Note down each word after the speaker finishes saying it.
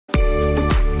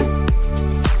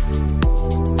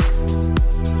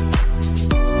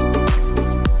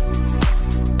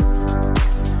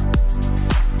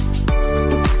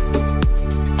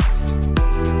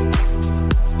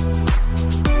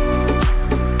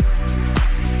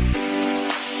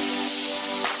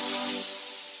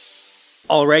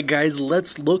Alright guys,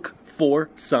 let's look for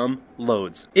some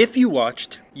loads. If you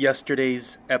watched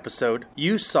yesterday's episode,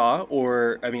 you saw,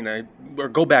 or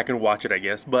go back and watch it I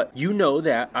guess, but you know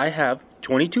that I have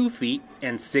 22 feet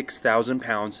and 6,000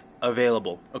 pounds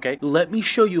available. Okay, let me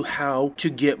show you how to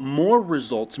get more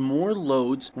results, more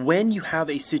loads when you have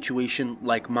a situation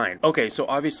like mine. Okay, so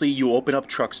obviously you open up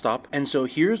Truckstop, and so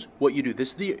here's what you do.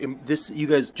 This you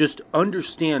guys just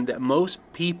understand that most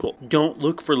people don't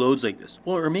look for loads like this.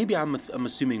 Well, or maybe I'm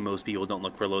assuming most people don't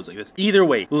look for loads like this. Either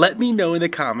way, let me know in the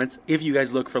comments if you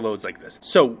guys look for loads like this.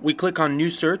 So we click on new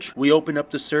search, we open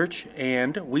up the search,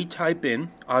 and we type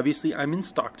in, obviously I'm in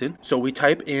Stockton, so we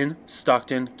type in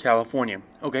Stockton, California.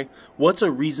 Okay, what's a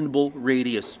reasonable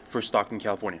radius for Stockton,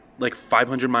 California? Like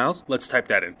 500 miles? Let's type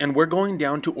that in. And we're going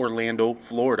down to Orlando,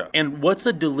 Florida. And what's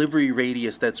a delivery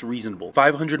radius that's reasonable?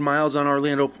 500 miles on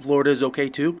Orlando, Florida is okay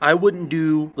too. I wouldn't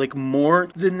do like more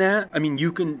than that. I mean,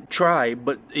 you can try,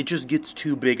 but it just gets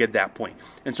too big at that point.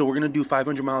 And so we're gonna do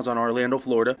 500 miles on Orlando,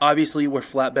 Florida. Obviously, we're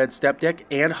flatbed, step deck,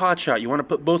 and hotshot. You wanna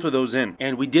put both of those in.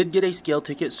 And we did get a scale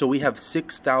ticket, so we have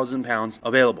 6,000 pounds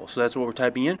available. So that's what we're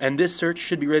typing in. And this search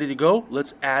should be ready to go.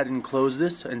 Let's add and close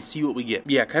this and see what we get.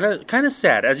 Yeah, kind of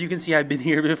sad. As you can see, I've been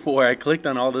here before. I clicked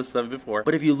on all this stuff before.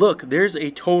 But if you look, there's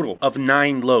a total of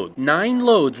 9 loads. 9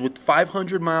 loads with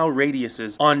 500-mile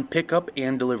radiuses on pickup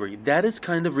and delivery. That is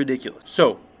kind of ridiculous.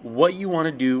 So what you want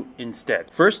to do instead.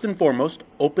 First and foremost,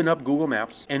 open up Google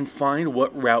Maps and find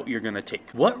what route you're going to take.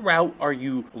 What route are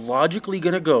you logically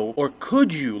going to go, or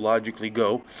could you logically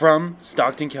go from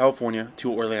Stockton, California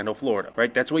to Orlando, Florida,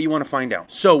 right? That's what you want to find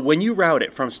out. So when you route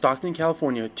it from Stockton,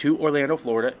 California to Orlando,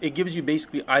 Florida, it gives you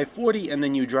basically I-40, and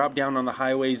then you drop down on the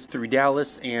highways through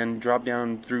Dallas and drop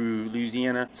down through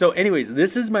Louisiana. So anyways,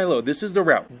 this is my load. This is the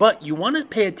route. But you want to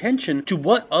pay attention to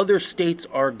what other states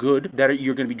are good that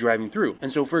you're going to be driving through.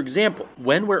 And so for example,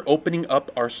 when we're opening up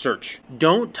our search,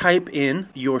 don't type in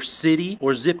your city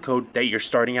or zip code that you're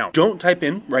starting out. Don't type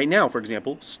in right now, for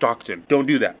example, Stockton. Don't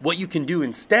do that. What you can do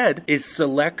instead is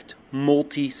select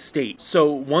multi-state. So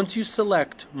once you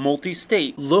select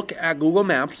multi-state, look at Google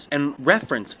Maps and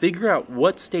reference, figure out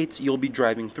what states you'll be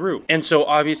driving through. And so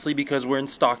obviously, because we're in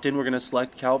Stockton, we're going to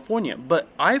select California, but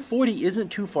I-40 isn't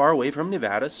too far away from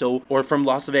Nevada, or from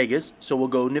Las Vegas, so we'll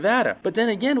go Nevada. But then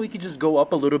again, we could just go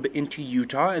up a little bit into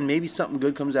Utah, and maybe something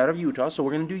good comes out of Utah, so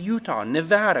we're going to do Utah,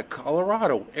 Nevada,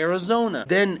 Colorado, Arizona.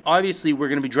 Then obviously we're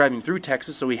going to be driving through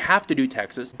Texas, so we have to do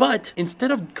Texas. But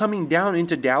instead of coming down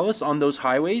into Dallas on those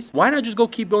highways, why not just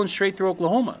keep going straight through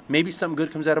Oklahoma? Maybe something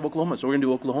good comes out of Oklahoma, so we're going to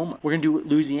do Oklahoma. We're going to do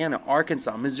Louisiana,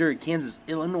 Arkansas, Missouri, Kansas,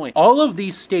 Illinois. All of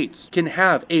these states can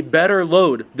have a better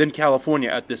load than California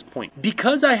at this point.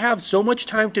 Because I have so much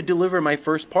time to deliver my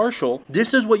first partial,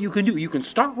 this is what you can do. You can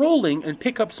start rolling and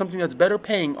pick up something that's better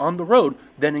paying on the road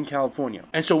than in California.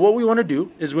 And so what we want to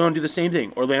do is we want to do the same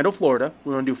thing. Orlando, Florida.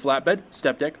 We want to do flatbed,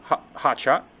 step deck,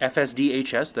 hotshot, FSD,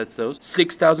 HS, that's those.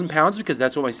 6,000 pounds, because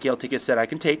that's what my scale ticket said I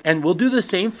can take. And we'll do the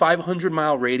same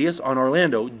 500-mile radius on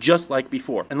Orlando, just like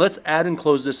before. And let's add and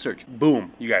close this search.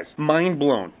 Boom, you guys. Mind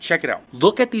blown. Check it out.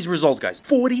 Look at these results, guys.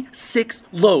 46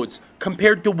 loads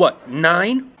compared to what?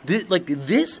 9?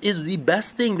 This is the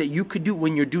best thing that you could do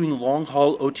when you're doing long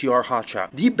haul OTR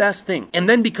hotshot. The best thing. And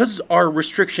then because our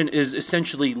restriction is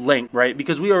essentially length, right?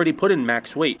 Because we already put in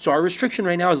max weight. So our restriction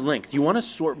right now is length. You want to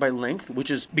sort by length,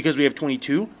 which is because we have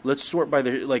 22. Let's sort by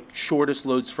the shortest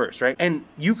loads first, right? And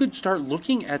you could start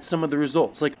looking at some of the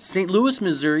results, like St. Louis,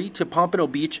 Missouri to Pompano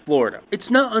Beach, Florida. It's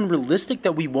not unrealistic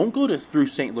that we won't go through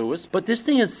St. Louis, but this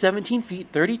thing is 17 feet,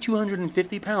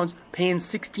 3,250 pounds, paying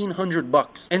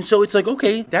 $1,600. And so it's like,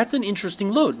 okay, that's an interesting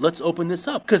load. Let's open this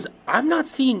up, because I'm not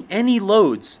seeing any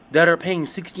loads that are paying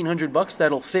 $1,600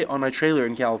 that'll fit on my trailer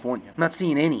in California. I'm not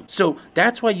seeing any. So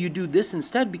that's why you do this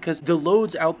instead, because the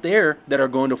loads out there that are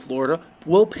going to Florida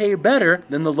will pay better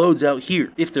than the loads out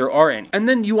here, if there are any. And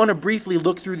then you want to briefly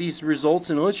look through these results,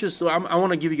 and let's just, I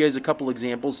want to give you guys a couple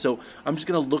examples. So I'm just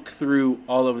going to look through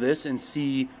all of this and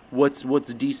see what's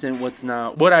decent, what's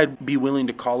not, what I'd be willing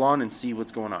to call on, and see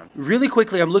what's going on. Really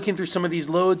quickly, I'm looking through some of these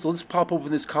loads. Let's pop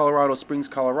open this Colorado Springs,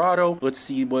 Colorado. Let's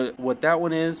see what that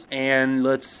one is, and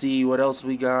let's see what else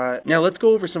we got. Now let's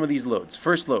go over some of these loads.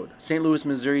 First load, St. Louis,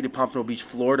 Missouri to Pompano Beach,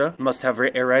 Florida. Must have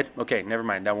air ride. Okay, never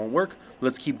mind, that won't work.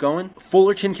 Let's keep going.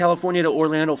 Fullerton, California to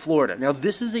Orlando, Florida. Now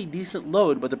this is a decent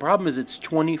load, but the problem is it's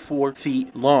 24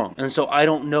 feet long, and so I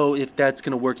don't know if that's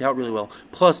going to work out really well.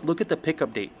 Plus, look at the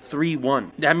pickup date,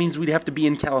 3/1. That means we'd have to be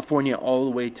in California all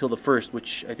the way till the 1st,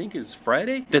 which I think is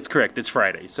Friday? That's correct, it's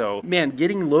Friday. So, man,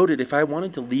 getting loaded, if I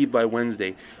wanted to leave by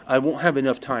Wednesday, I won't have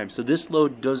enough time. So this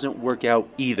load doesn't work out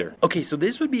either. Okay, so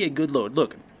this would be a good load.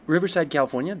 Look, Riverside,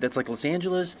 California, that's like Los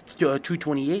Angeles,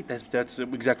 228, that's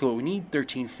exactly what we need,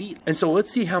 13 feet. And so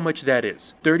let's see how much that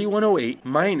is. 3108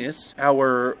 minus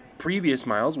our previous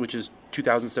miles, which is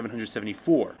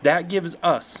 2,774. That gives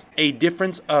us a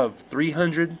difference of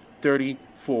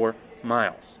 334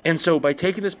 miles. And so by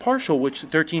taking this partial, which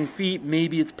 13 feet,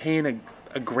 maybe it's paying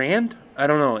a grand. I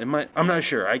don't know. It might. I'm not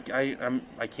sure. I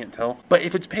can't tell. But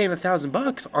if it's paying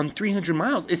 $1,000 on 300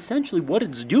 miles, essentially what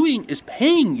it's doing is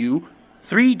paying you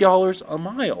 $3 a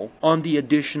mile on the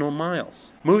additional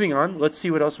miles. Moving on, let's see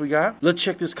what else we got. Let's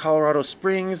check this Colorado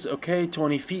Springs. Okay,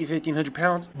 20 feet, 1,500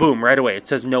 pounds. Boom, right away. It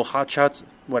says no hot shots,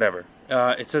 whatever.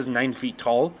 It says 9 feet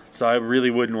tall, so I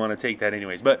really wouldn't want to take that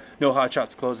anyways. But no hot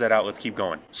shots, close that out. Let's keep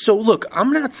going. So look,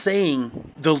 I'm not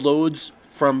saying the loads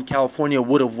from California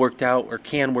would have worked out or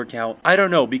can work out. I don't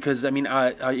know, because I mean,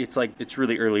 it's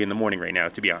really early in the morning right now,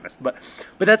 to be honest. But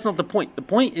that's not the point. The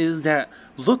point is that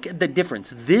look at the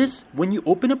difference. This, when you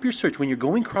open up your search, when you're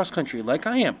going cross country like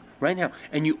I am right now,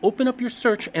 and you open up your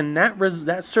search, and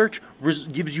that search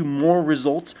gives you more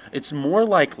results, it's more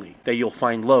likely that you'll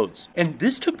find loads. And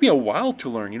this took me a while to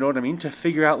learn. You know what I mean? To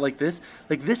figure out like this.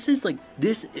 This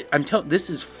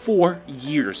is 4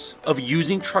 years of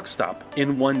using Truckstop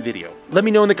in one video. Let me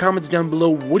know in the comments down below,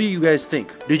 what do you guys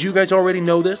think? Did you guys already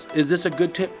know this? Is this a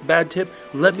good tip, bad tip?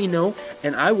 Let me know,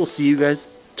 and I will see you guys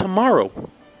tomorrow.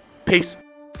 Peace.